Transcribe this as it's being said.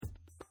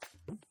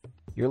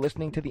You're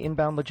listening to the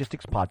Inbound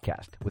Logistics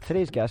Podcast with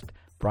today's guest,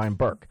 Brian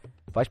Burke,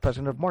 Vice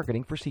President of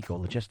Marketing for Seco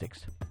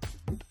Logistics.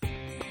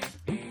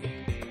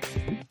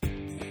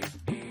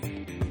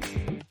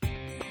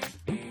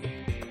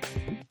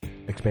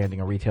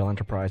 Expanding a retail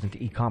enterprise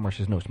into e-commerce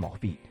is no small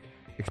feat.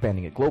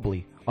 Expanding it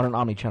globally on an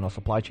omni-channel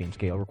supply chain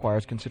scale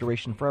requires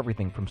consideration for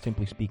everything from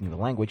simply speaking the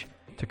language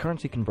to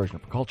currency conversion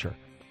for culture.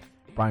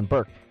 Brian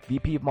Burke,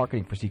 VP of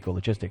Marketing for Seco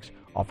Logistics,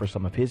 offers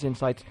some of his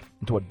insights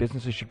into what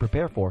businesses should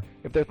prepare for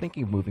if they're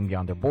thinking of moving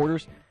beyond their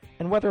borders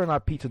and whether or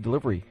not pizza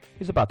delivery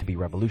is about to be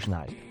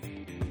revolutionized.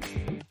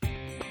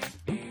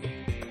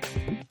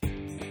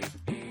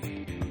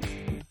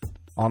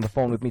 On the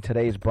phone with me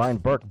today is Brian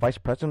Burke, Vice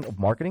President of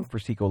Marketing for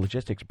Seco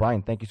Logistics.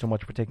 Brian, thank you so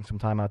much for taking some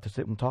time out to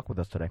sit and talk with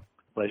us today.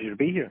 Pleasure to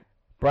be here.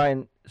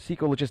 Brian,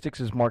 Seco Logistics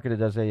is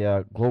marketed as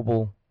a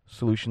global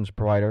solutions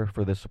provider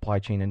for the supply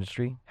chain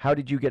industry. How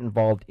did you get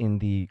involved in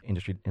the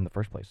industry in the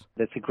first place?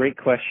 That's a great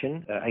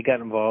question. I got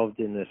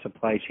involved in the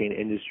supply chain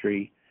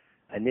industry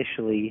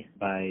initially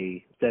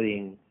by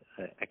studying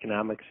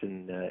economics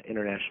and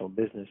international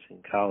business in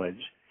college.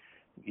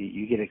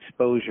 You get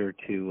exposure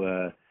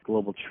to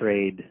global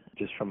trade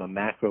just from a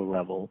macro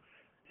level,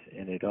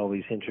 and it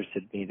always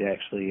interested me to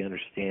actually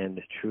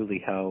understand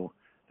truly how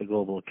the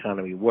global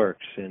economy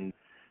works. And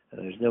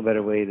there's no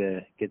better way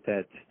to get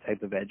that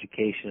type of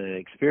education and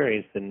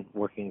experience than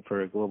working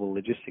for a global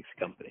logistics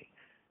company.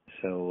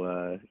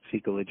 So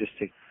Seco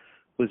Logistics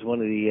was one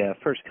of the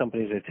first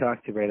companies I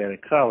talked to right out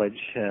of college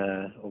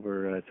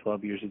over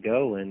 12 years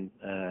ago, and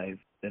I've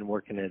been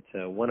working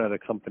at one other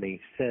company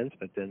since,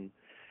 but then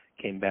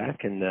came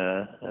back and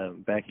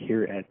back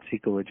here at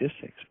Seco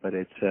Logistics. But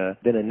it's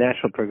been a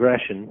natural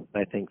progression,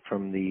 I think,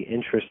 from the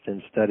interest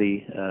and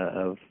study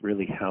of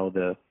really how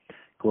the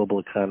global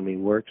economy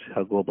works,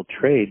 how global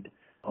trade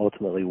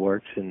ultimately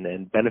works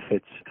and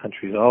benefits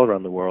countries all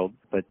around the world.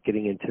 But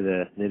getting into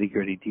the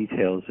nitty-gritty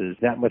details is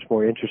that much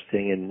more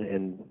interesting.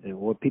 And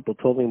what people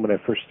told me when I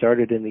first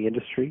started in the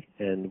industry,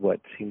 and what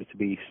seems to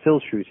be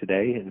still true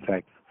today, in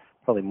fact,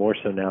 probably more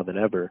so now than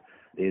ever,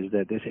 is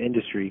that this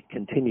industry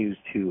continues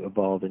to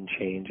evolve and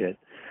change at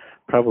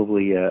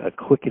probably a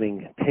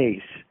quickening pace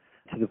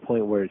to the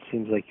point where it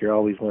seems like you're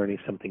always learning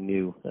something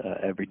new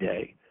every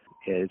day.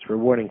 It's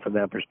rewarding from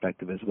that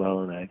perspective as well,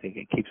 and I think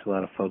it keeps a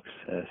lot of folks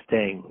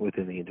staying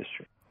within the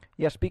industry.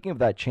 Yeah, speaking of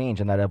that change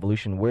and that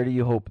evolution, where do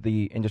you hope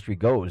the industry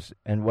goes,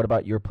 and what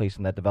about your place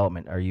in that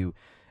development? Are you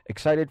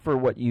excited for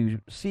what you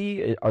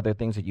see? Are there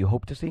things that you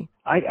hope to see?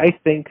 I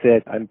think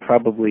that I'm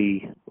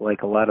probably,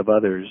 like a lot of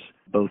others,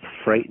 both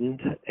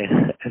frightened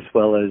as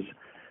well as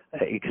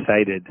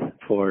excited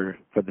for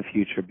the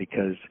future,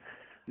 because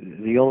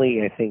the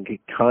only, I think,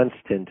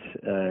 constant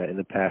in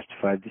the past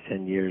 5 to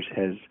 10 years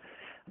has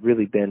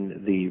really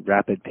been the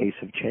rapid pace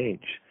of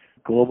change.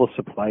 Global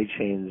supply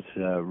chains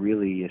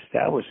really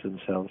established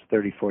themselves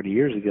 30, 40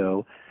 years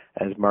ago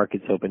as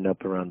markets opened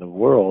up around the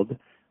world.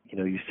 You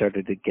know, you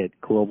started to get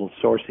global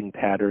sourcing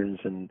patterns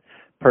and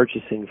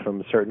purchasing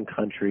from certain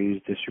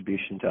countries,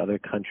 distribution to other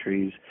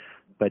countries.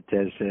 But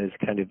as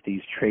kind of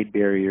these trade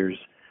barriers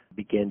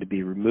began to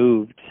be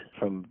removed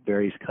from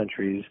various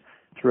countries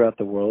throughout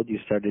the world, you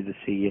started to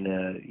see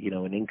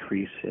an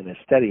increase, in a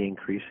steady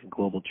increase in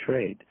global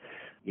trade.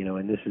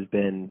 And this has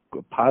been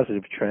a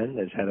positive trend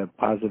that's had a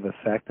positive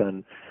effect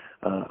on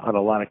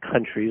a lot of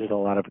countries and a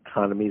lot of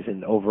economies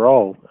and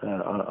overall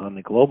on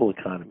the global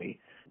economy.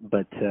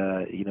 But,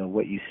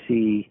 what you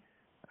see,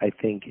 I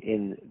think,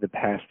 in the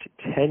past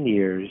 10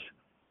 years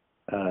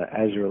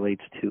as it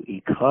relates to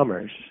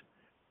e-commerce,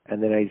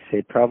 and then I'd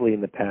say probably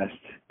in the past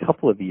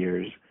couple of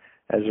years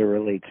as it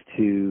relates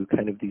to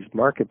kind of these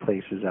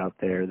marketplaces out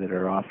there that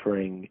are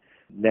offering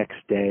next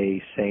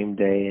day, same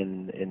day,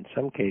 and in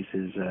some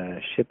cases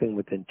shipping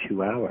within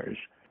 2 hours.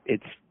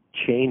 It's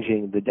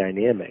changing the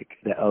dynamic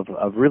of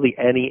really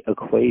any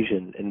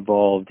equation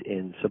involved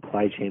in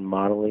supply chain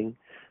modeling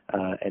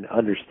and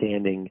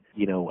understanding,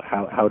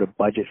 how to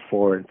budget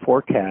for and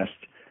forecast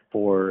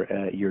for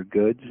your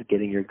goods,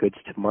 getting your goods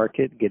to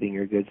market, getting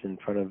your goods in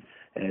front of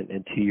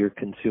and to your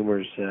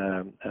consumers'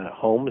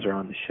 homes or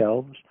on the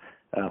shelves.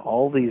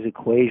 All these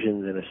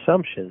equations and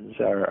assumptions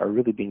are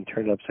really being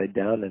turned upside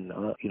down and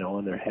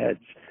on their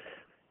heads.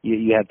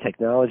 You have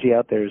technology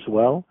out there as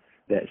well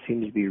that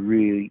seems to be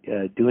really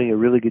doing a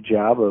really good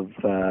job of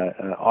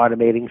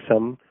automating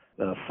some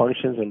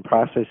functions and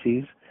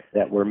processes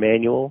that were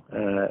manual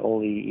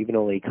only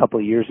a couple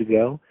of years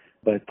ago.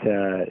 But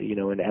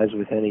and as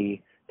with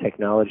any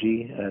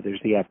technology,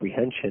 there's the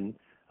apprehension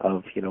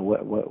of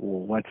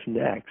what's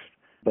next.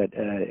 But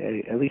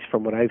at least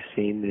from what I've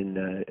seen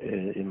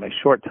in my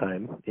short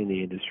time in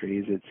the industry,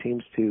 is it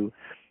seems to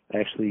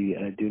actually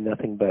do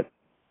nothing but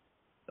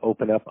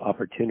open up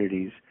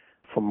opportunities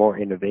for more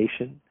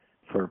innovation,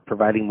 for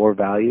providing more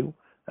value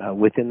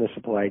within the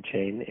supply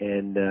chain,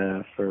 and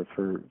for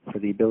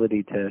the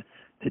ability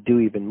to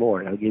do even more.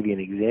 And I'll give you an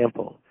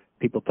example.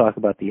 People talk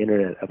about the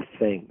Internet of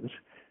Things,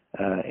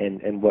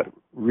 and what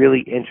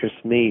really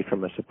interests me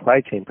from a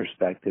supply chain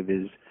perspective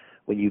is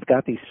when you've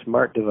got these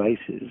smart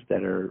devices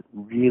that are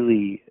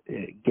really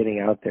getting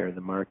out there in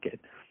the market,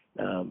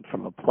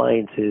 from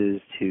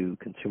appliances to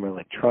consumer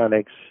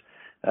electronics,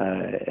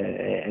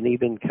 and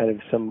even kind of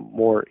some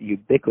more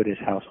ubiquitous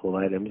household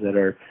items that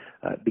are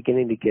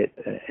beginning to get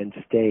and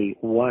stay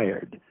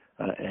wired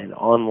and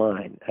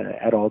online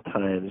at all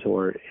times,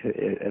 or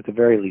at the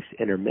very least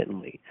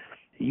intermittently.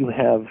 You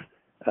have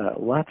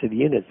lots of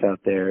units out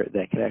there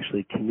that can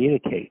actually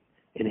communicate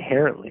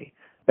inherently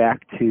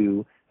back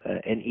to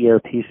an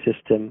ERP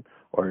system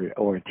or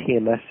a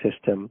TMS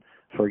system,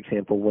 for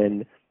example,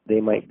 when they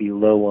might be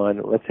low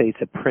on, let's say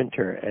it's a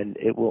printer, and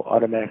it will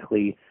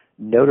automatically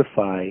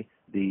notify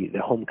the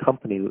home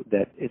company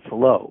that it's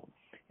low,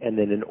 and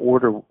then an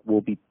order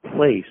will be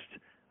placed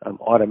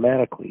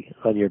automatically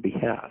on your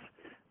behalf,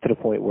 to the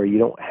point where you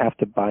don't have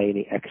to buy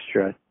any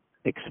extra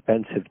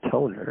expensive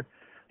toner.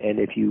 And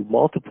if you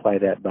multiply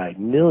that by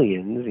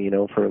millions,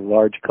 for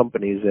large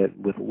companies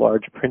with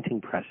large printing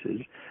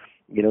presses,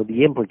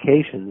 the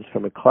implications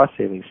from a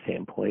cost-saving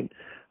standpoint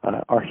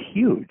are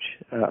huge,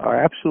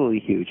 are absolutely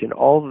huge. And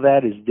all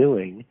that is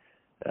doing,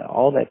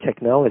 all that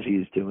technology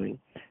is doing,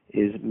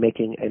 is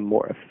making a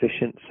more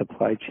efficient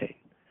supply chain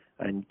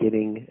and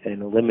getting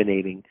and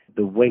eliminating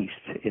the waste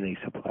in a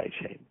supply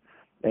chain.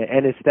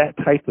 And it's that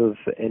type of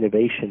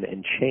innovation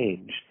and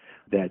change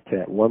that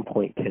at one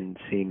point can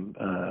seem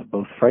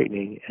both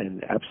frightening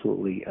and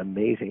absolutely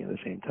amazing at the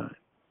same time.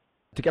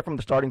 To get from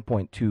the starting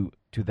point to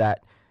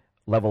that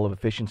level of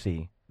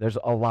efficiency, there's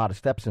a lot of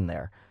steps in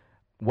there.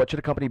 What should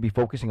a company be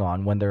focusing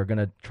on when they're going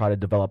to try to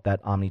develop that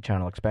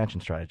omni-channel expansion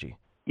strategy?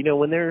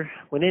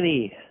 When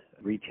any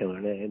retailer,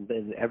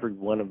 and every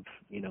one of,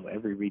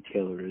 every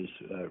retailer is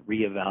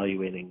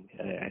reevaluating,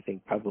 I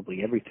think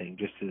probably everything,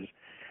 just as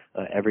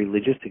every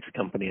logistics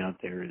company out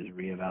there is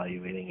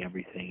reevaluating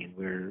everything,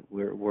 and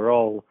we're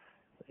all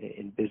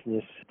in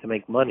business to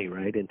make money,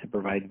 right, and to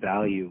provide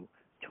value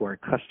to our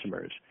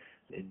customers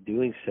in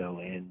doing so,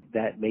 and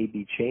that may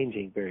be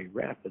changing very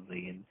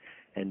rapidly,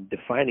 and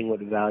defining what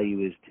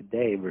value is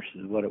today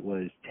versus what it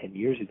was 10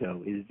 years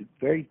ago is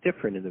very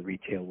different in the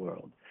retail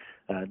world.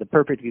 The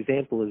perfect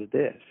example is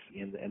this,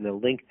 and the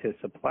link to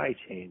supply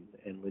chain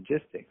and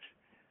logistics.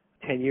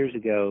 10 years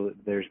ago,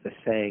 there's the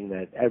saying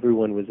that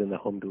everyone was in the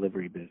home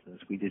delivery business.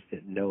 We just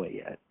didn't know it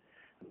yet,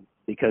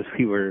 because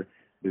we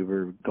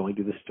were going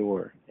to the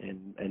store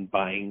and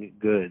buying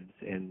goods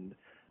and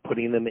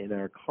putting them in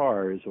our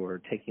cars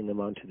or taking them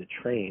onto the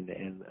train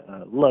and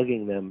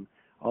lugging them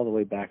all the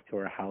way back to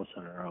our house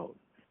on our own.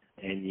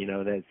 And,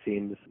 that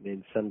seems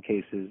in some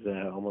cases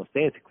almost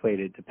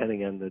antiquated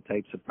depending on the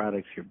types of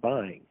products you're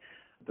buying.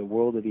 The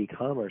world of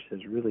e-commerce has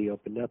really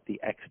opened up the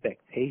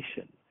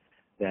expectation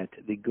that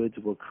the goods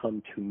will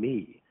come to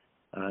me.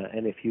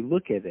 And if you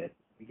look at it,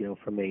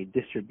 from a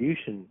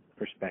distribution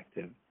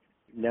perspective,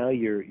 now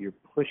you're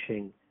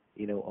pushing,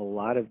 a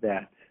lot of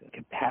that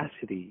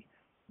capacity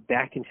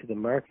back into the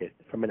market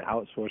from an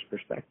outsourced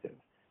perspective.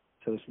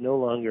 So it's no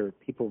longer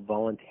people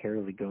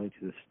voluntarily going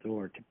to the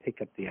store to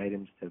pick up the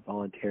items to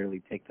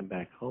voluntarily take them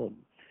back home.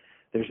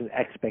 There's an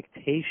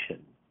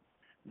expectation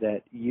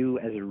that you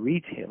as a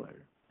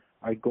retailer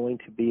are going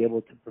to be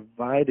able to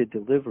provide a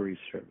delivery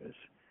service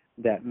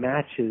that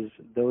matches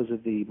those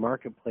of the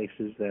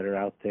marketplaces that are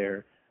out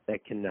there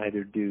that can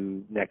either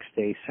do next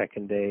day,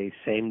 second day,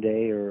 same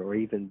day, or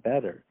even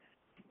better.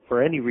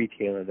 For any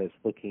retailer that's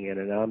looking at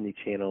an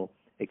omni-channel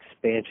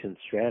expansion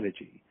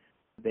strategy,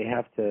 they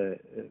have to,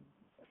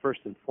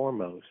 first and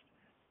foremost,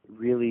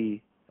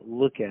 really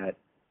look at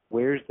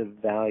where's the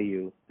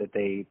value that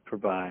they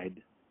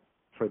provide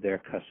for their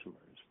customers.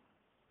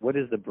 What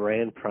is the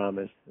brand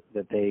promise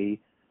that they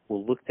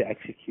will look to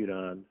execute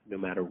on no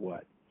matter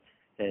what?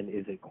 And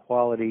is it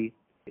quality?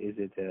 Is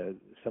it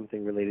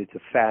something related to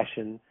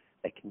fashion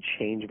that can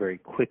change very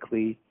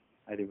quickly,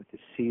 either with the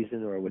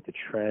season or with the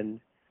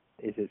trend?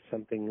 Is it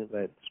something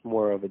that's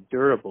more of a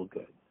durable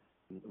good,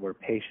 where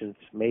patience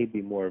may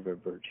be more of a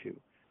virtue?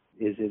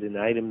 Is it an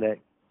item that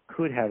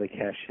could have a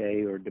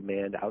cachet or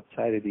demand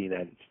outside of the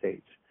United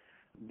States?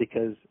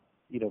 Because,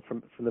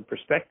 from the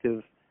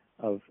perspective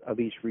of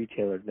each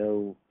retailer,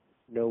 no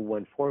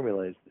one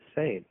formula is the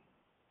same.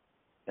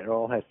 It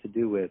all has to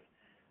do with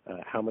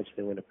how much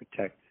they want to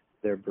protect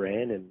their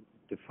brand and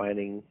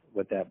defining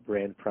what that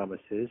brand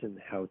promise is and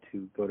how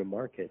to go to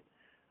market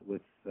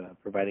with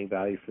providing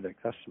value for their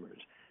customers.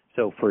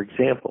 So, for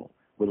example,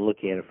 when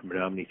looking at it from an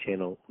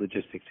omni-channel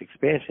logistics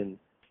expansion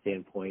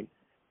standpoint,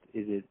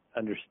 is it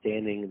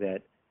understanding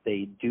that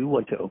they do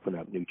want to open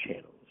up new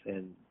channels?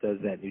 And does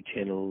that new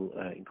channel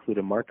include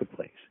a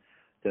marketplace?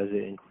 Does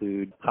it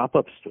include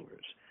pop-up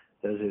stores?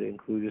 Does it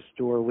include a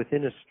store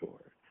within a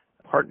store?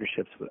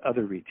 Partnerships with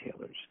other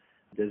retailers?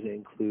 Does it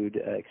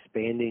include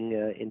expanding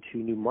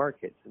into new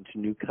markets, into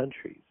new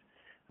countries?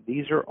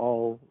 These are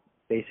all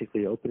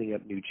basically opening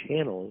up new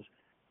channels,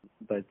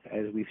 but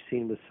as we've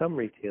seen with some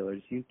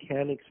retailers, you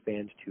can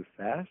expand too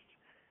fast,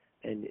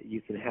 and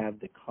you can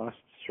have the cost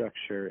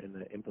structure and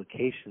the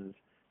implications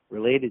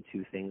related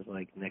to things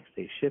like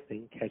next-day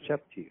shipping catch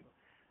up to you.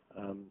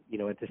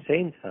 At the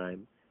same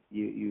time,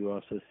 you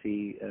also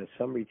see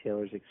some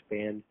retailers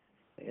expand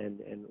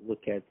and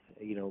look at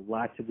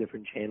lots of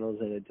different channels,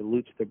 and it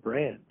dilutes the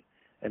brand.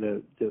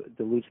 and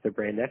dilutes their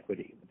brand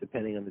equity,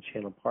 depending on the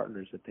channel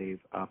partners that they've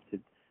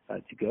opted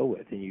to go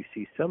with. And you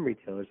see some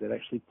retailers that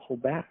actually pull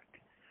back.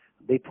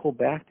 They pull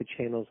back the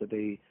channels that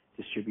they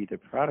distribute their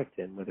product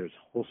in, whether it's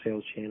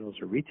wholesale channels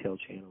or retail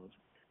channels.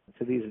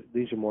 So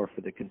these are more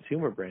for the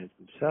consumer brands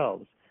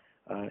themselves,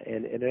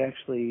 and it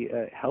actually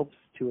helps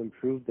to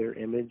improve their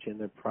image and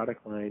their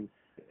product line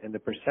and the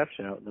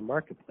perception out in the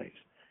marketplace.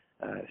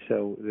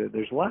 So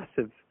there's lots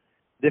of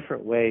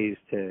different ways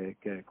to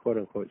quote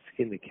unquote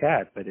skin the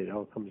cat, but it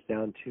all comes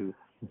down to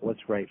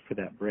what's right for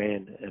that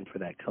brand and for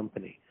that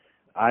company.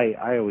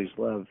 I always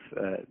love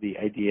the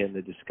idea and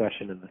the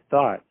discussion and the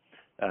thought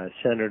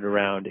centered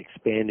around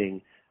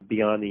expanding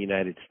beyond the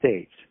United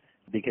States,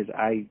 because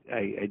I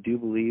do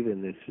believe,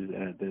 and this is,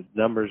 the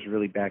numbers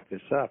really back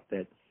this up,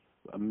 that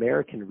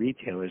American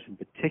retailers in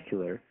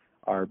particular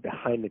are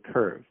behind the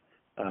curve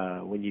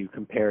when you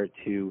compare it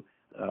to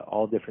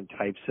all different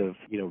types of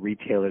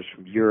retailers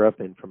from Europe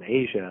and from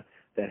Asia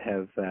that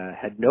have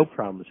had no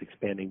problems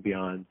expanding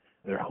beyond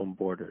their home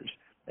borders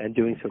and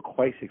doing so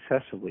quite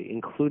successfully,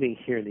 including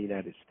here in the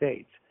United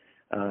States.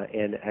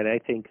 And I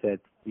think that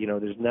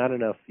there's not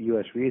enough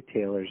U.S.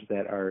 retailers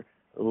that are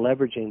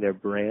leveraging their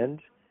brand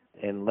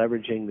and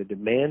leveraging the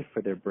demand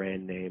for their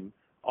brand name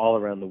all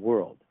around the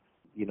world.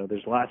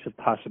 There's lots of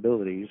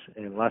possibilities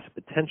and lots of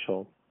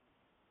potential,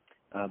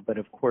 but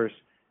of course,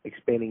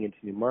 expanding into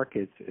new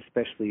markets,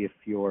 especially if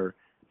your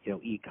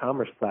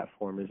e-commerce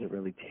platform isn't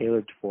really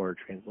tailored for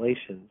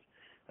translations,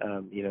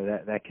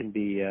 that can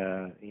be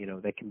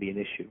that can be an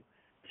issue.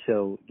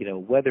 So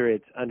whether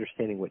it's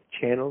understanding what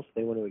channels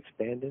they want to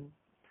expand in,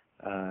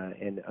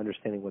 and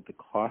understanding what the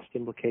cost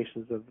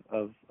implications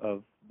of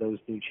those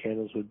new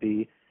channels would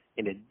be,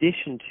 in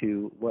addition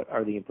to what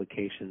are the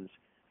implications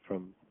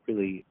from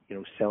really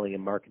selling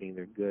and marketing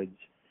their goods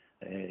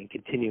and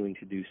continuing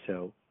to do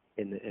so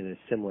in a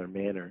similar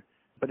manner.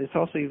 But it's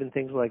also even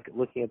things like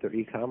looking at their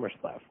e-commerce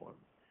platform.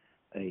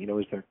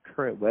 Is their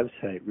current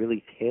website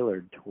really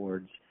tailored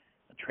towards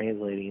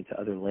translating into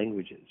other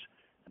languages?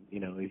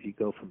 If you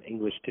go from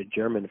English to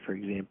German, for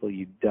example,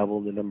 you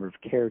double the number of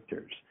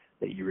characters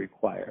that you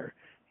require.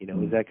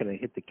 Is that going to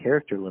hit the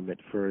character limit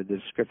for the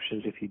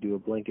descriptions if you do a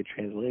blanket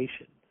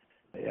translation?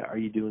 Are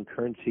you doing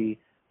currency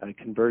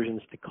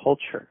conversions to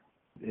culture,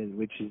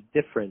 which is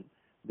different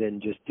than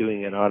just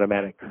doing an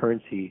automatic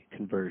currency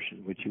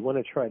conversion, which you want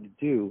to try to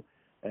do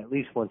at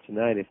least once a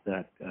night, if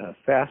not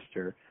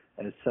faster,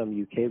 as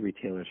some UK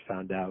retailers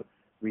found out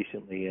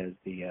recently as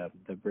the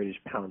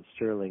British pound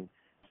sterling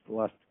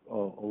lost a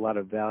lot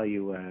of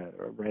value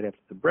right after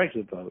the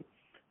Brexit vote,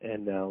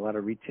 and a lot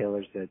of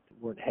retailers that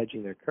weren't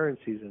hedging their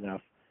currencies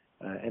enough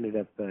ended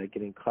up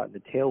getting caught in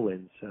the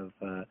tailwinds of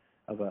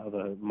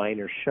a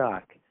minor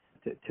shock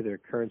to their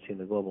currency in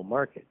the global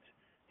markets.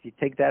 If you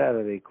take that out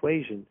of the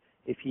equation,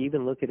 if you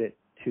even look at it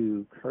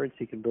to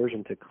currency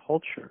conversion to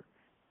culture,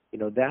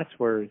 that's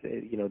where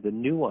the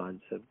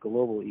nuance of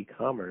global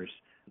e-commerce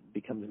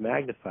becomes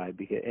magnified.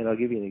 And I'll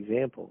give you an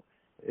example.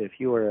 If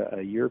you are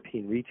a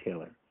European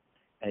retailer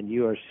and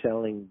you are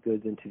selling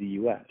goods into the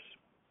U.S.,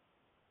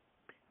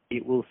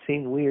 it will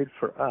seem weird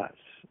for us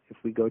if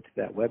we go to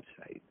that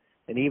website.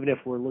 And even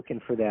if we're looking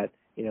for that,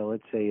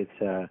 let's say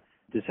it's a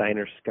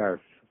designer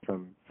scarf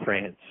from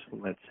France,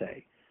 let's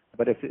say.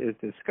 But if the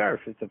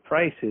the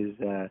price is,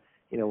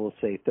 we'll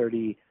say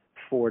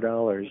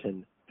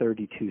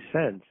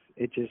 $34.32,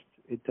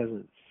 it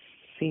doesn't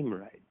seem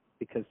right,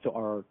 because to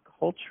our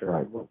culture,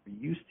 right, what we're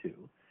used to,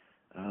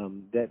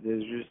 that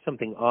there's just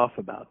something off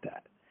about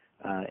that.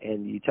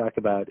 And you talk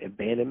about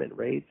abandonment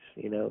rates,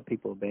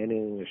 people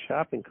abandoning their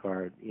shopping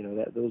cart,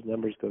 those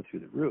numbers go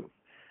through the roof.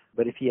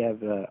 But if you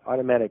have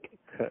automatic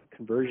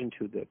conversion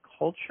to the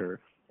culture,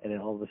 and then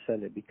all of a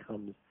sudden it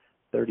becomes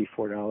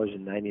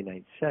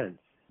 $34.99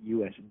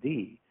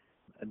 USD,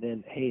 and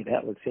then, hey,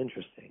 that looks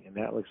interesting, and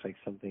that looks like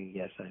something,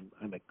 yes,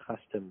 I'm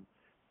accustomed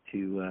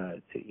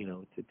to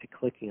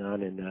clicking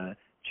on and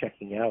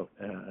checking out,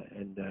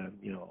 and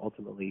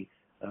ultimately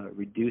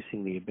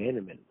reducing the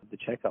abandonment of the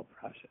checkout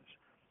process.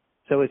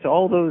 So it's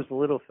all those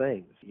little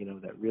things,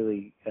 that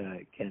really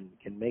can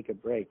make or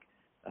break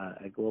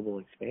a global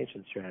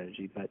expansion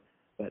strategy. But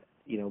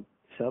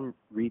some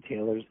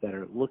retailers that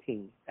are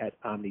looking at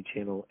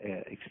omni-channel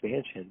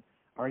expansion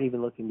aren't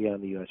even looking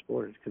beyond the U.S.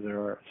 borders, because there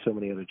are so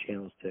many other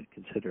channels to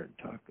consider and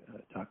talk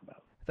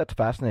about. That's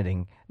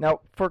fascinating.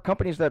 Now, for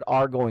companies that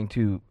are going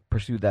to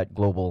pursue that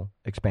global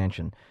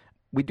expansion,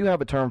 we do have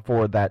a term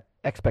for that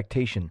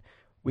expectation.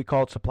 We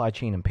call it supply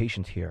chain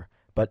impatience here.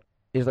 But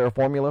is there a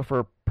formula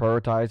for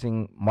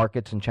prioritizing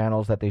markets and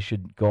channels that they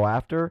should go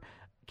after,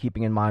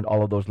 keeping in mind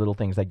all of those little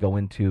things that go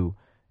into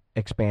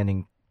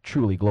expanding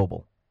truly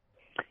global?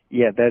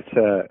 Yeah, that's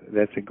a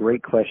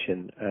great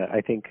question.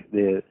 I think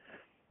the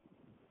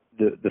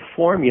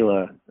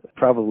formula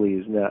probably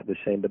is not the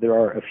same, but there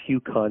are a few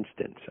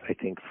constants, I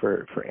think,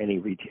 for any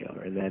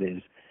retailer, and that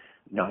is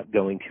not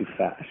going too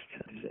fast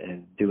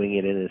and doing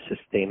it in a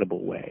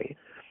sustainable way.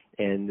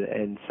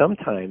 And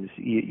sometimes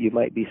you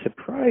might be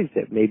surprised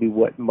at maybe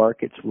what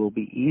markets will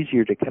be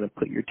easier to kind of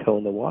put your toe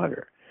in the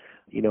water.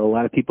 A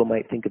lot of people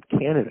might think of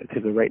Canada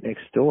because they're right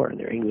next door and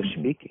they're English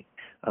speaking.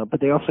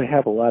 But they also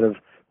have a lot of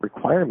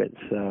requirements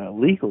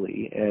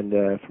legally and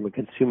from a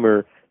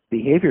consumer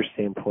behavior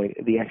standpoint,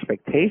 the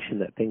expectation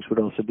that things would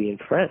also be in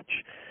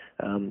French.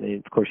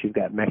 And of course, you've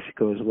got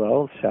Mexico as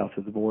well, south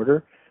of the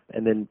border.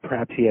 And then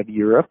perhaps you have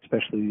Europe,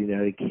 especially the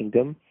United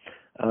Kingdom.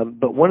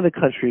 But one of the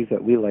countries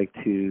that we like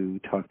to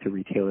talk to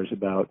retailers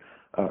about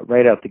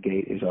right out the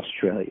gate is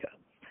Australia.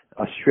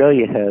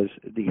 Australia has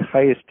the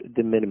highest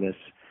de minimis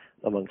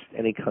amongst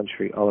any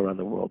country all around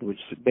the world, which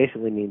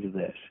basically means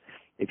this.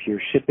 If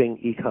you're shipping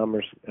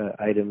e-commerce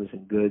items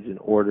and goods and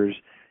orders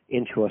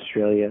into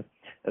Australia,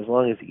 as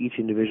long as each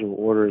individual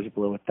order is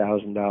below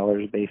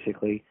 $1,000,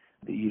 basically,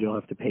 you don't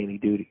have to pay any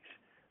duties.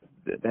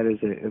 That is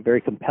a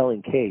very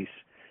compelling case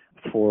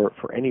for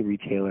any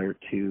retailer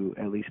to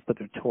at least put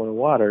their toe in the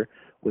water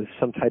with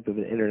some type of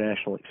an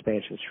international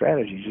expansion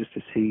strategy, just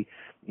to see,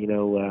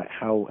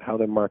 how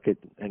their market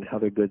and how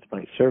their goods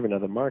might serve in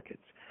other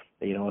markets.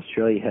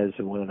 Australia has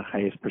one of the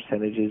highest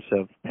percentages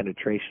of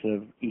penetration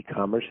of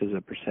e-commerce as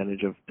a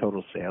percentage of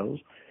total sales.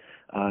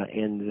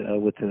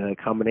 And with a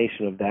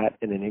combination of that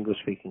in an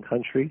English-speaking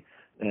country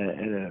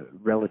and a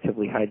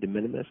relatively high de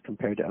minimis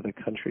compared to other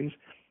countries,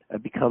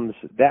 becomes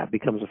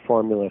a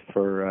formula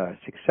for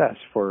success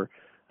for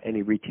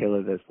any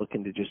retailer that's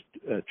looking to just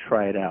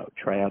try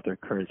out their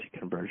currency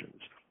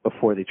conversions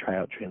before they try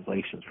out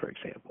translations, for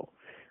example,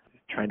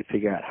 trying to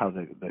figure out how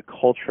the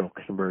cultural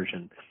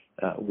conversion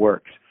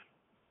works.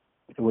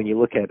 And when you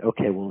look at,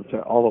 it's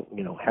all,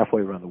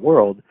 halfway around the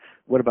world,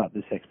 what about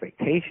this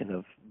expectation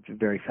of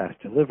very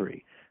fast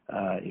delivery?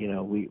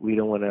 We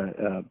don't want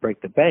to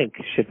break the bank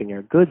shipping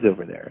our goods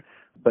over there.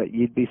 But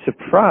you'd be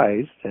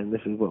surprised, and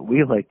this is what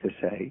we like to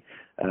say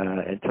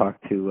and talk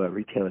to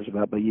retailers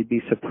about, but you'd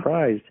be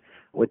surprised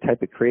what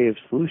type of creative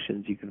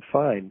solutions you can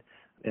find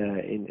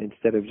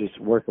instead of just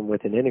working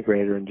with an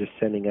integrator and just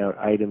sending out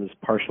items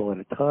partial at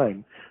a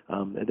time.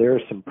 There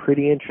are some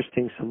pretty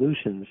interesting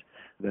solutions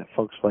that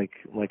folks like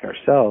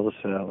ourselves,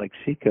 like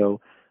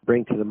Seco,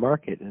 bring to the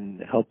market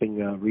and helping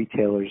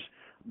retailers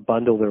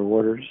bundle their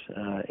orders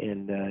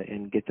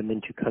and get them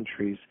into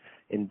countries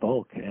in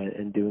bulk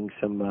and doing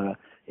some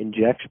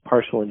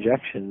partial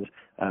injections,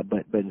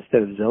 but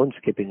instead of zone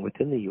skipping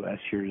within the U.S.,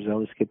 you're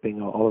zone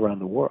skipping all around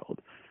the world.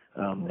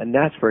 And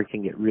that's where it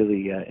can get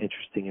really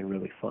interesting and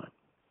really fun.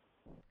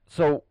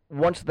 So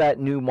once that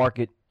new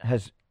market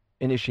has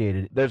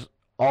initiated, there's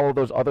all of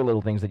those other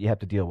little things that you have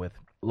to deal with,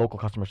 local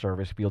customer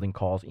service, fielding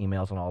calls,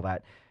 emails, and all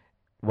that.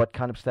 What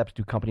kind of steps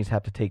do companies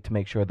have to take to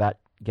make sure that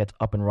gets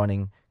up and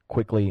running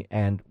quickly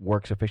and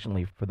works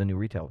efficiently for the new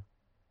retailer?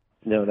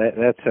 No,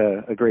 that's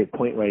a great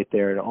point right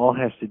there. It all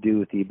has to do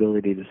with the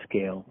ability to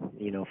scale.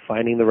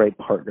 Finding the right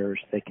partners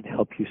that can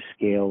help you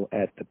scale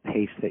at the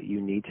pace that you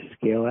need to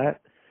scale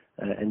at,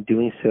 and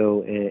doing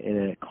so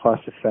in a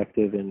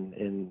cost-effective and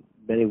in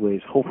many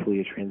ways, hopefully,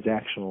 a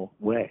transactional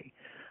way,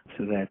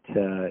 so that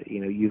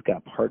you've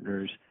got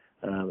partners,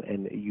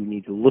 and you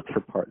need to look for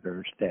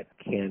partners that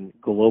can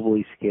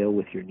globally scale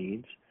with your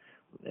needs,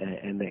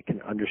 and that can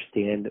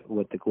understand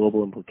what the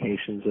global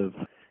implications of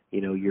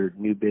your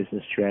new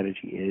business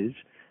strategy is.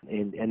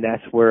 And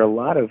that's where a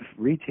lot of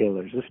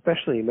retailers,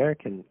 especially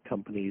American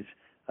companies,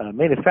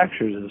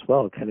 manufacturers as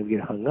well, kind of get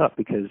hung up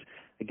because,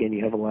 again,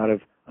 you have a lot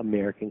of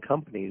American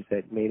companies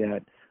that may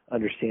not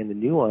understand the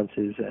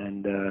nuances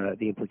and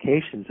the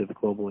implications of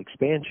global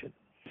expansion.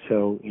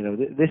 So,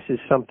 this is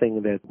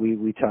something that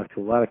we talk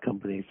to a lot of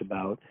companies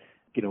about,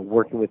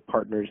 working with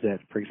partners that,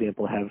 for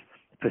example, have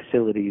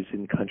facilities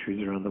in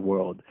countries around the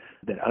world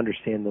that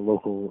understand the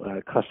local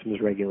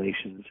customs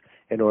regulations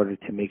in order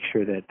to make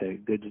sure that the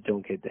goods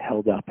don't get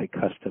held up at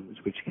customs,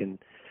 which can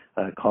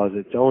cause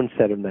its own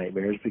set of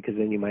nightmares, because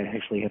then you might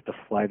actually have to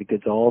fly the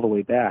goods all the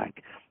way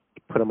back,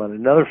 put them on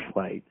another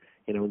flight,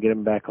 and get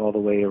them back all the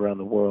way around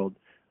the world.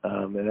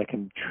 And that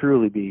can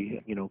truly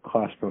be,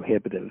 cost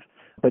prohibitive.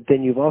 But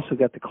then you've also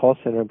got the call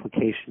center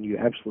implication. You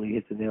absolutely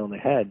hit the nail on the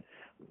head.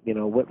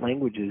 What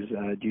languages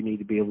do you need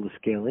to be able to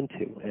scale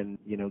into? And,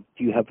 do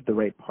you have the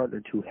right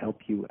partner to help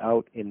you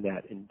out in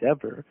that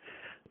endeavor?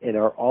 And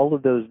are all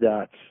of those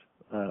dots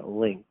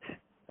linked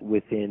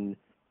within,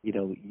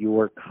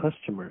 your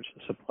customer's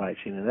supply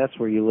chain? And that's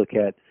where you look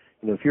at,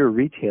 if you're a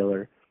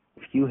retailer,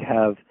 if you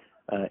have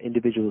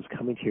individuals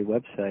coming to your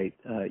website,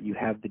 you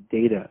have the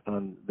data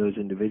on those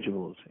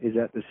individuals. Is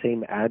that the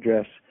same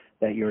address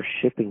that you're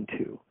shipping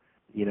to?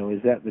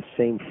 Is that the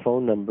same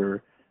phone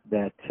number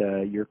that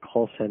your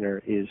call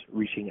center is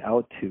reaching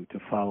out to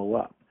follow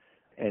up?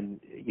 And,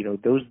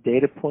 those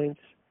data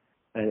points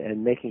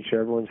and making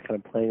sure everyone's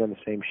kind of playing on the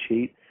same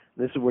sheet,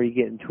 this is where you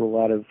get into a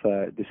lot of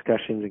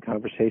discussions and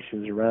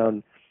conversations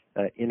around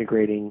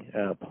integrating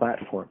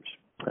platforms,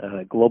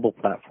 global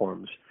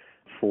platforms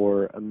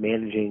for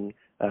managing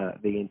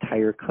the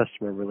entire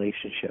customer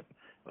relationship,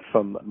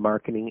 from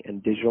marketing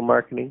and digital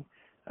marketing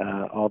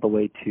all the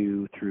way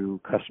through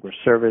customer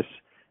service,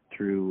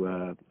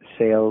 through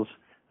sales,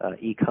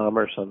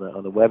 e-commerce on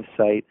the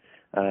website,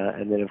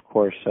 and then of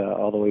course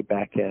all the way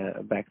back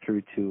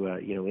through to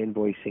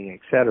invoicing, et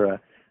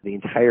cetera. the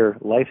entire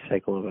life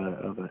cycle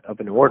of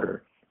an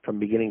order from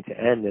beginning to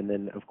end, and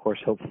then, of course,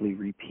 hopefully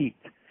repeat.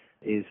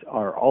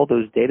 Are all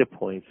those data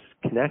points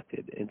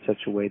connected in such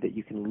a way that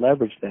you can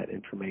leverage that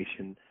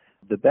information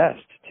the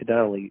best to not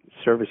only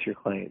service your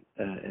client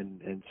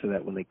and so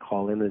that when they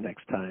call in the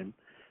next time,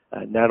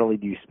 not only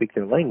do you speak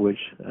their language,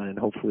 and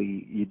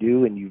hopefully you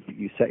do, and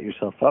you set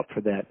yourself up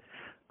for that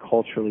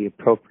culturally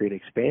appropriate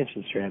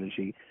expansion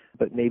strategy,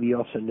 but maybe you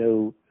also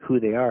know who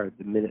they are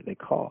the minute they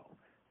call,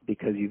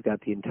 because you've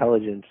got the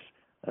intelligence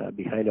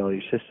behind all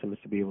your systems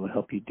to be able to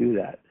help you do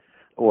that.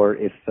 Or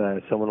if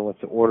someone wants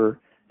to order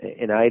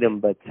an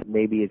item, but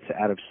maybe it's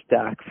out of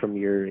stock from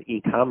your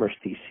e-commerce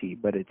DC,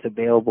 but it's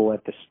available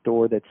at the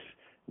store that's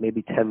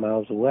maybe 10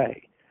 miles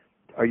away.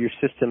 Are your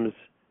systems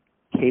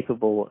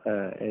capable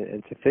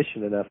and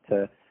sufficient enough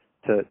to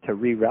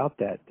reroute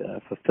that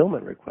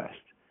fulfillment request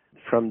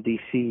from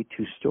DC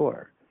to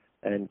store?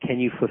 And can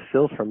you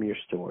fulfill from your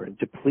store and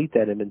deplete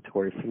that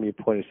inventory from your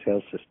point of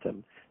sale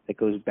system that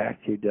goes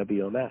back to your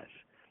WMS?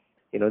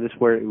 You know, this is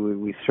where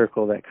we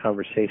circle that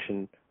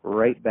conversation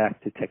right back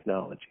to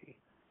technology.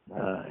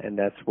 And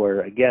that's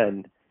where,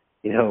 again,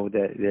 you know,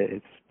 that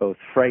it's both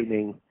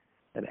frightening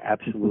and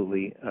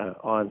absolutely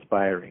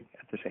awe-inspiring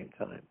at the same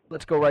time.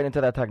 Let's go right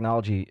into that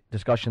technology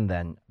discussion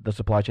then. The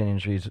supply chain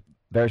industry is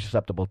very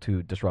susceptible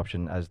to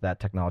disruption as that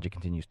technology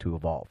continues to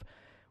evolve.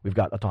 We've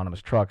got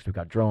autonomous trucks, we've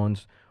got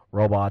drones,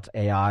 robots,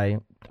 AI,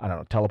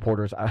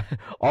 teleporters.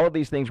 All of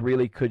these things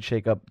really could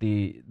shake up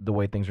the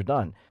way things are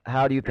done.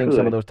 How do you think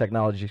some of those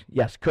technologies...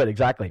 Yes, could,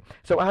 exactly.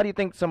 So how do you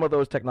think some of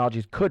those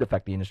technologies could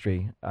affect the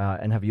industry?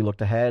 And have you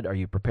looked ahead? Are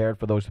you prepared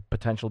for those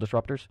potential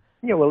disruptors?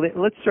 Yeah, well,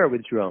 let's start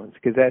with drones,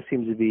 because that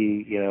seems to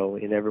be, you know,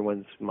 in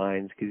everyone's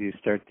minds, because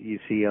you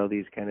see all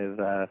these kind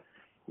of,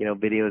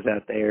 videos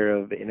out there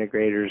of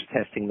integrators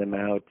testing them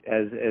out.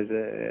 As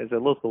a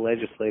local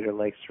legislator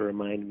likes to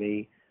remind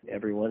me,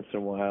 every once in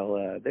a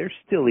while, they're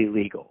still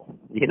illegal.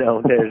 You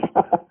know,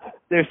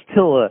 there's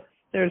still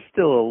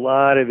a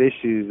lot of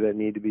issues that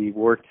need to be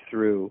worked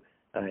through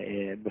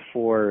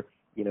before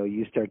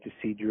you start to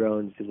see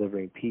drones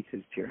delivering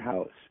pizzas to your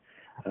house.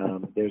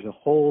 There's a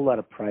whole lot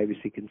of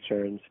privacy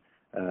concerns,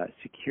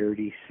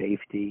 security,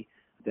 safety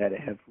that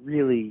have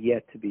really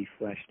yet to be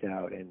fleshed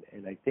out,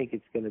 and I think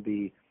it's going to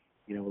be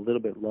a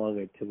little bit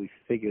longer until we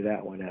figure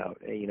that one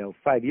out.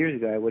 5 years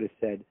ago, I would have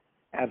said,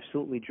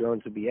 absolutely,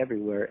 drones will be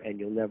everywhere, and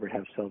you'll never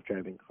have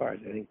self-driving cars.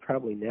 I think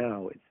probably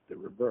now it's the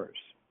reverse.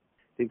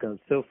 They've gone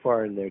so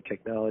far in their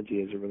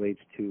technology as it relates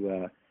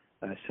to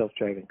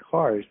self-driving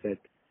cars that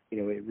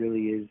it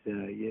really is.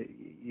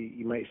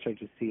 You might start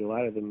to see a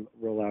lot of them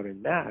roll out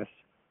in mass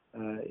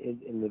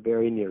in the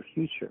very near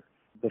future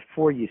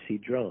before you see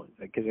drones.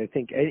 Because I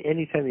think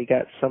anytime you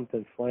got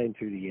something flying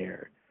through the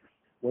air,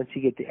 once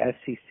you get the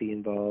FCC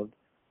involved,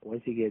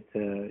 once you get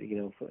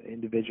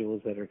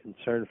individuals that are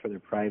concerned for their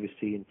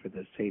privacy and for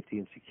the safety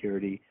and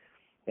security,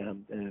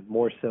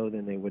 more so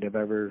than they would have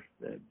ever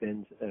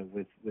been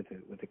with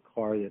a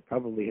car that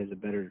probably has a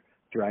better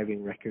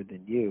driving record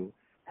than you,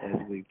 as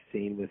we've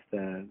seen with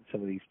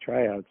some of these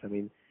tryouts. I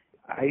mean,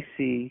 I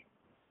see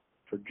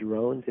for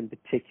drones in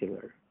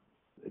particular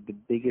the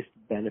biggest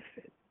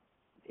benefit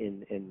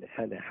in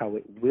how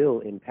it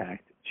will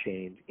impact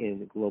change in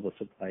the global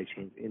supply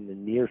chains in the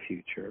near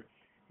future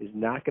is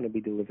not going to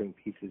be delivering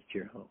pizzas to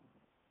your home.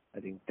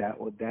 I think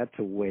that's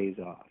a ways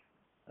off,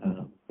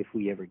 if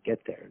we ever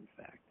get there, in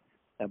fact.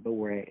 But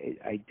where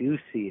I do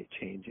see it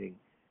changing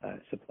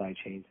supply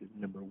chains is,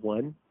 number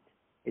one,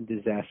 in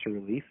disaster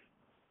relief.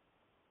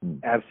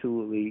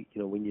 Absolutely,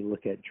 when you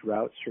look at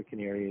drought-stricken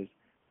areas,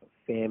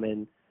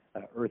 famine,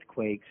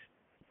 earthquakes,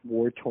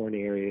 war-torn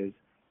areas,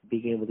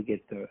 being able to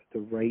get the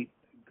right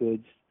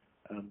goods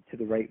to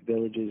the right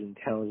villages and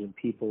towns and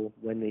people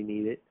when they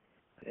need it,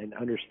 and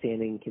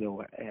understanding,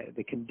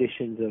 the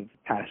conditions of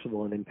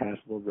passable and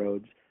impassable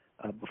roads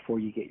before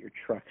you get your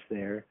trucks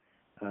there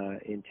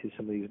into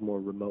some of these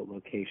more remote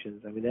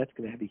locations. I mean, that's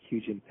going to have a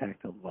huge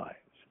impact on lives.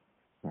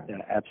 Right.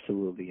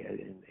 Absolutely,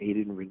 and aid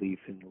in relief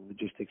and the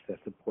logistics that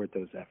support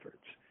those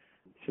efforts.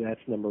 So that's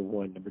number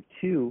one. Number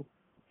two,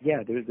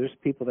 there's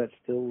people that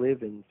still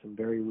live in some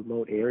very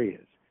remote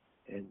areas,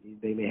 and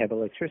they may have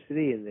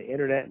electricity and the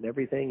internet and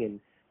everything, and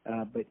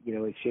but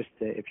it's just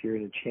if you're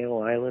in a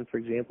Channel Island, for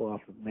example,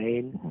 off of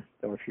Maine,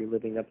 or if you're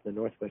living up in the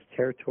Northwest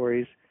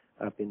Territories,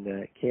 up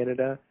in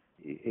Canada,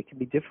 it can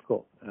be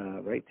difficult,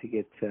 right, to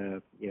get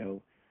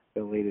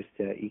the latest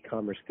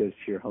e-commerce goods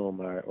to your home,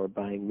 or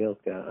buying milk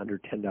under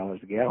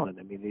 $10 a gallon.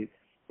 I mean,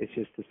 it's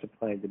just the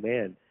supply and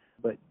demand.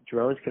 But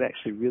drones can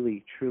actually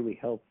really, truly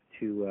help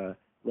to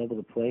level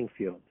the playing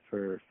field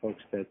for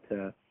folks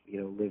that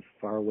live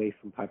far away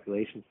from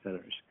population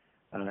centers,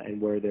 and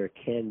where there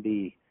can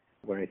be,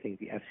 where I think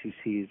the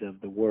FCCs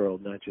of the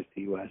world, not just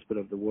the U.S., but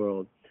of the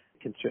world,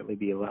 can certainly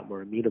be a lot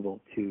more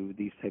amenable to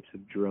these types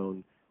of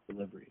drone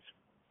deliveries.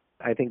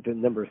 I think the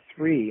number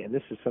three, and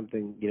this is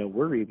something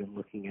we're even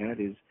looking at,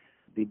 is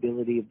the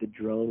ability of the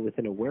drone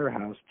within a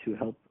warehouse to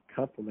help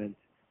complement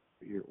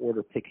your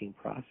order picking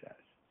process.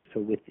 So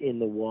within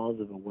the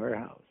walls of a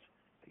warehouse,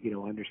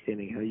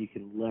 understanding how you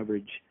can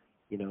leverage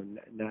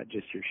not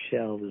just your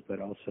shelves, but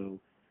also,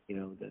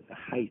 the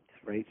height,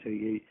 right? So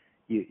you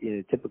in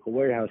a typical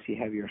warehouse, you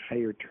have your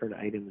higher turn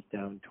items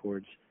down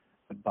towards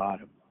the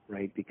bottom,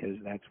 right? Because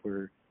that's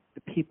where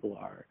the people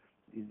are.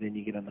 Then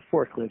you get on the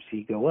forklift, so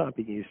you go up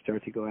and you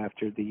start to go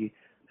after the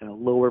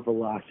lower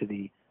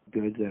velocity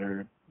goods that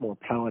are more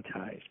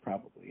palletized,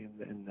 probably,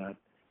 and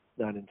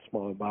not in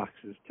smaller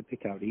boxes to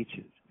pick out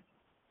eaches.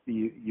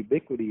 The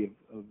ubiquity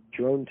of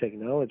drone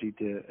technology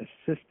to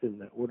assist in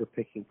the order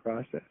picking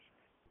process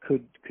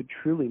could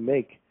truly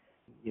make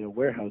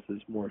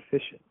warehouses more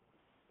efficient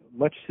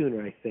much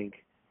sooner, I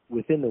think,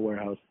 within the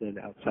warehouse than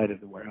outside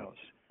of the warehouse,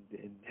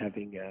 and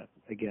having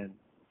again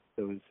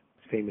those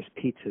famous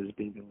pizzas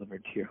being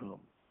delivered to your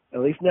home.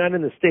 At least not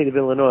in the state of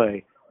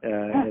Illinois,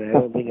 and I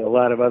don't think in a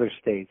lot of other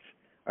states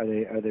are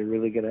they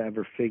really going to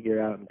ever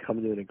figure out and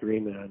come to an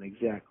agreement on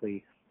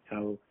exactly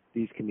how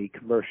these can be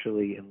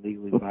commercially and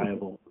legally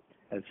viable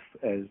as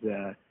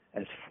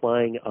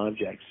flying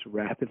objects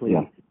rapidly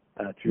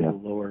through the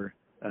lower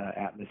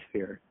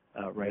atmosphere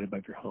right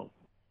above your home.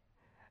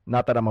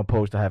 Not that I'm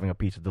opposed to having a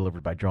pizza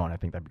delivered by drone. I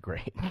think that'd be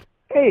great.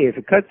 Hey, if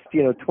it cuts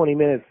 20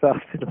 minutes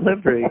off the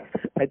delivery,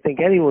 I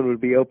think anyone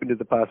would be open to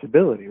the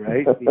possibility,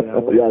 right? We've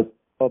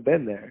all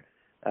been there.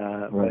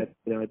 Right.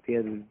 But at the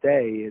end of the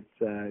day,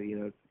 it's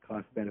it's a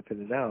cost-benefit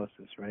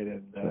analysis, right?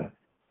 And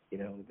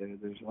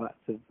there's lots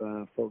of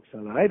folks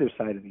on either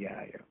side of the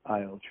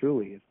aisle.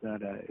 Truly, it's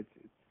not it's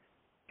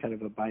kind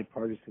of a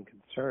bipartisan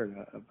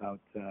concern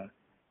about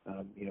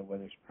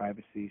whether it's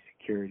privacy,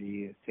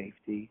 security,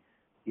 safety.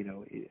 I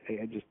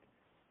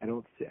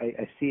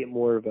see it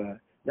more of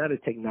not a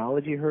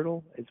technology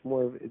hurdle. It's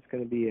going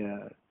to be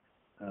a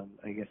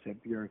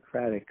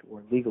bureaucratic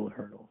or legal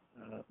hurdle,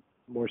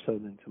 more so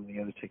than some of the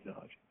other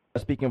technology.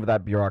 Speaking of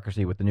that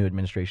bureaucracy with the new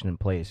administration in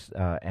place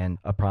and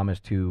a promise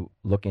to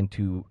look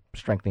into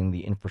strengthening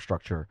the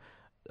infrastructure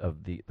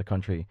of the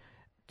country,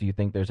 do you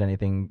think there's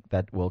anything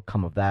that will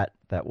come of that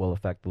will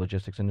affect the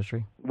logistics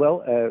industry?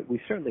 Well, we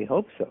certainly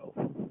hope so.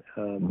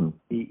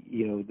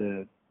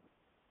 The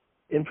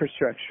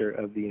infrastructure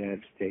of the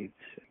United States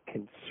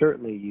can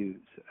certainly use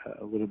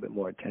a little bit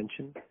more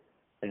attention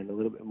and a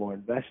little bit more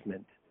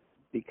investment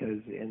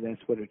and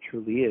that's what it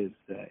truly is,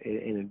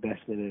 an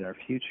investment in our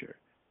future,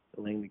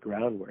 laying the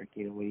groundwork.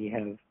 When you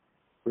have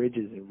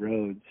bridges and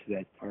roads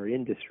that are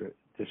in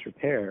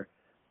disrepair,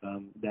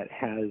 that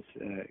has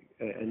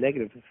a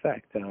negative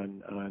effect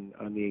on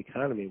the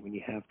economy. When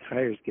you have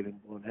tires getting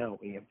blown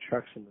out, when you have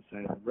trucks on the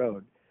side of the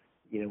road,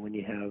 when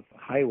you have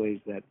highways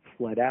that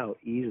flood out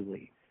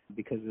easily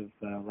because of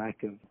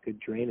lack of good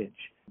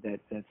drainage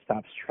that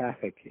stops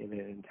traffic in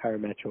an entire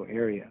metro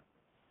area.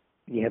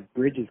 You have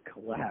bridges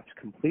collapse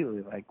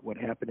completely, like what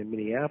happened in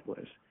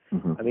Minneapolis.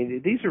 Mm-hmm. I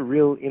mean, these are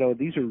real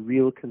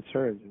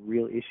concerns and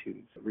real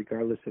issues,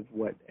 regardless of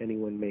what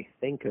anyone may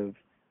think of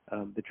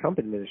the Trump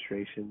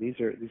administration.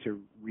 These are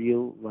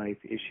real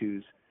life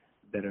issues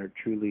that are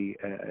truly,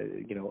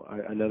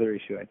 another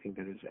issue I think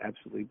that is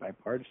absolutely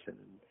bipartisan.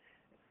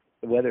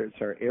 Whether it's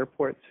our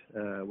airports,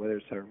 whether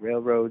it's our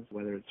railroads,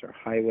 whether it's our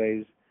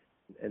highways,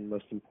 and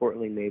most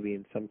importantly, maybe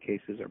in some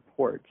cases, our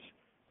ports,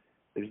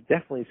 there's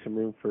definitely some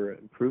room for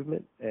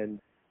improvement.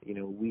 And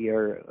we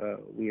are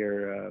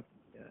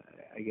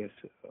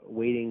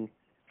waiting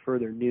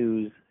further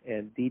news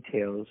and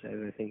details,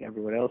 and I think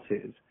everyone else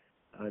is,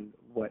 on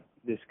what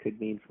this could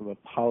mean from a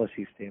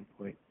policy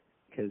standpoint,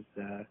 because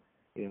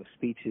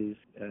speeches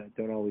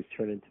don't always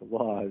turn into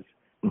laws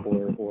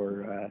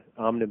or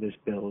omnibus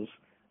bills.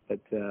 But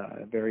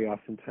very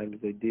oftentimes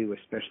they do,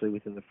 especially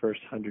within the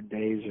first 100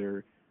 days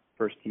or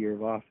first year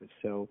of office.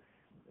 So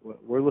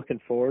we're looking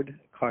forward,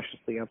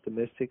 cautiously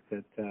optimistic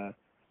that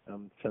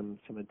some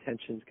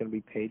attention is going to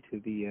be paid to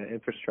the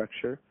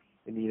infrastructure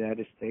in the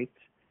United States,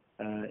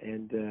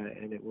 and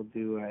it will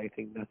do, I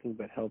think, nothing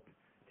but help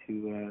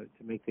to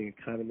make the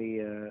economy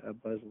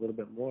buzz a little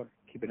bit more,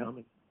 keep it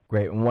humming.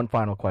 Great. And one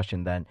final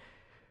question then.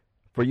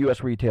 For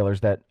U.S. retailers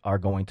that are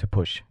going to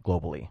push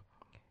globally,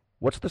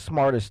 what's the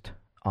smartest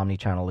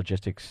omni-channel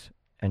logistics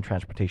and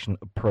transportation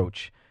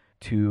approach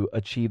to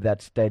achieve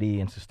that steady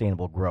and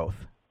sustainable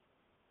growth?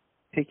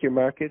 Pick your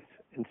markets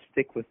and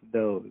stick with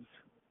those,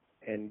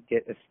 and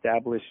get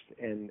established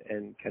and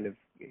kind of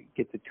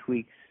get the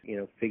tweaks,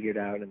 figured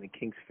out and the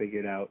kinks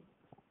figured out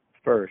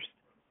first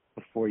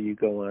before you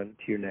go on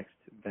to your next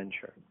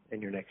venture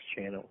and your next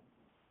channel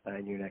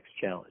and your next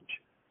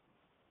challenge.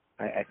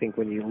 I think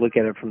when you look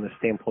at it from the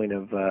standpoint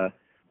of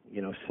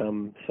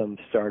some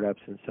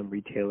startups and some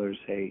retailers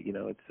say,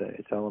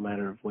 it's all a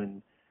matter of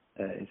when.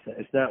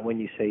 It's not when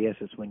you say yes,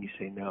 it's when you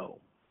say no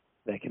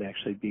that can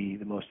actually be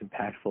the most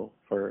impactful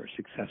for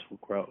successful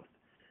growth.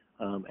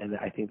 And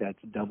I think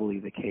that's doubly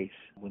the case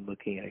when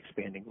looking at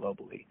expanding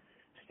globally.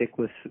 Stick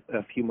with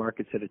a few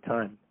markets at a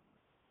time,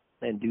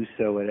 and do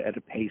so at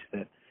a pace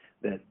that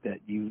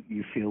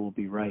you feel will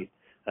be right.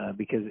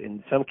 Because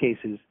in some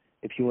cases,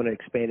 if you want to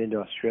expand into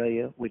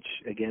Australia, which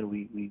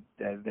again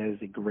that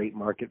is a great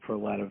market for a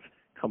lot of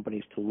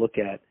companies to look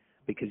at,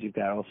 because you've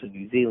got also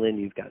New Zealand,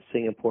 you've got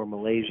Singapore,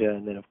 Malaysia,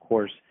 and then of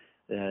course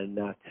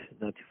not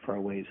too far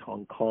away is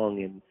Hong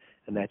Kong and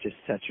and that just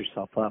sets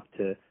yourself up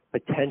to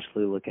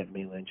potentially look at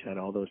mainland China,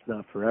 although it's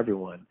not for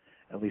everyone,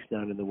 at least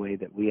not in the way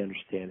that we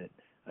understand it,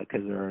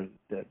 because there are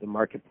the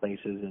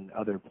marketplaces and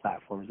other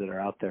platforms that are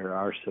out there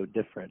are so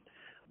different.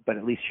 But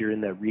at least you're in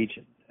that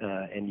region,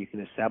 and you can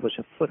establish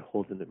a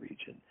foothold in the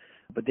region.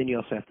 But then you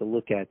also have to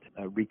look at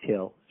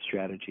retail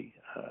strategy,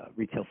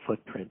 retail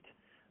footprint,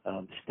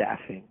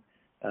 staffing.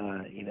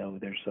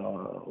 There's a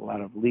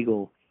lot of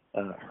legal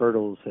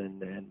hurdles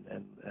and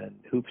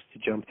hoops to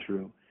jump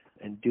through,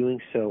 and doing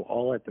so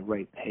all at the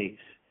right pace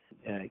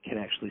can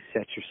actually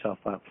set yourself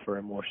up for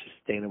a more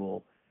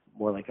sustainable,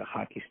 more like a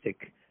hockey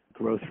stick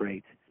growth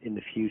rate in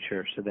the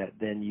future, so that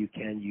then you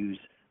can use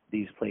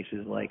these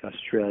places like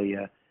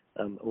Australia,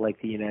 like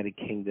the United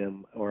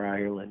Kingdom or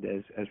Ireland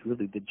as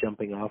really the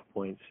jumping off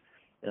points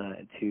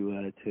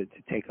to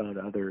take on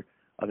other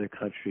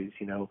countries.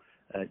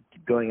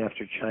 Going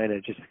after China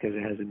just because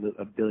it has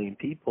a billion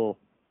people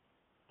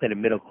and a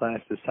middle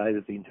class the size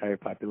of the entire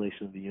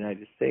population of the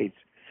United States,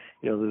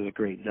 those are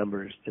great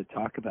numbers to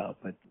talk about,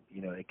 but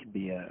it can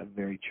be a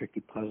very tricky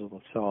puzzle to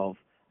solve,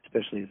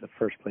 especially as the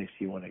first place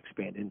you want to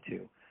expand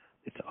into.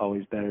 It's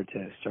always better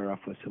to start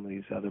off with some of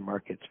these other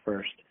markets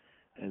first,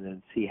 and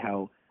then see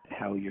how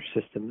your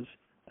systems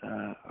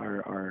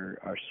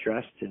are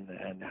stressed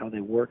and how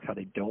they work, how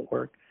they don't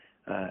work,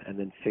 and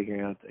then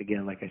figuring out,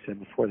 again, like I said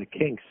before, the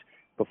kinks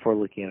before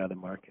looking at other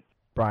markets.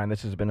 Brian,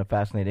 this has been a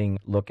fascinating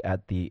look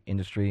at the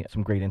industry.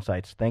 Some great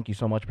insights. Thank you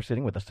so much for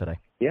sitting with us today.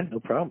 Yeah, no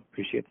problem.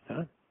 Appreciate the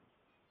time.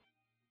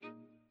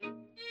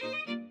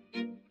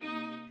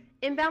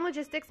 Inbound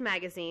Logistics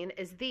Magazine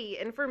is the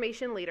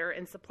information leader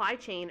in supply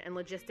chain and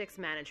logistics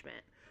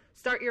management.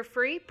 Start your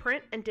free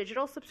print and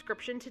digital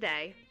subscription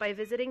today by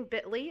visiting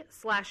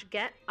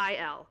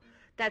bit.ly/getil.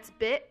 That's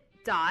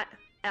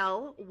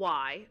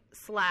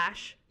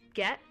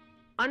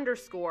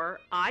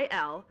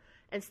bit.ly/get_IL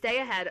and stay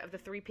ahead of the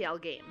 3PL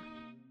game.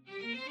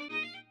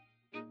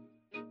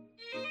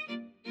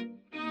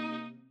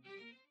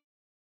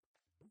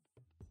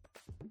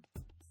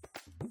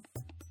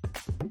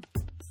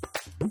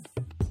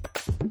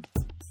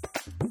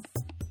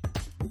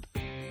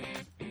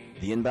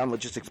 The Inbound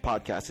Logistics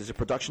Podcast is a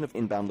production of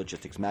Inbound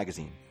Logistics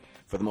Magazine.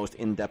 For the most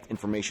in-depth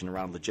information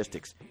around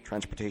logistics,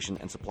 transportation,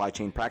 and supply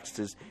chain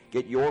practices,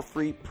 get your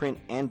free print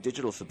and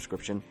digital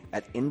subscription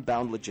at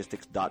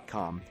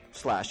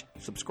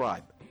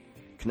inboundlogistics.com/subscribe.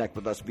 Connect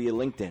with us via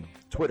LinkedIn,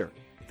 Twitter,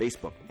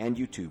 Facebook, and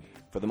YouTube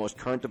for the most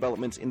current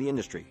developments in the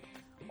industry.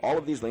 All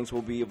of these links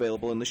will be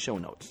available in the show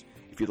notes.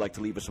 If you'd like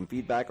to leave us some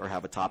feedback or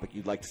have a topic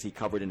you'd like to see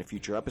covered in a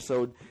future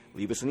episode,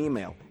 leave us an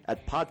email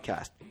at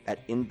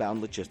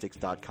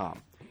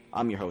podcast@inboundlogistics.com.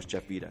 I'm your host,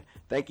 Jeff Vita.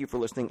 Thank you for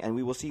listening, and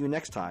we will see you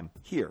next time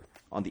here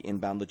on the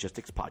Inbound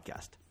Logistics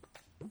Podcast.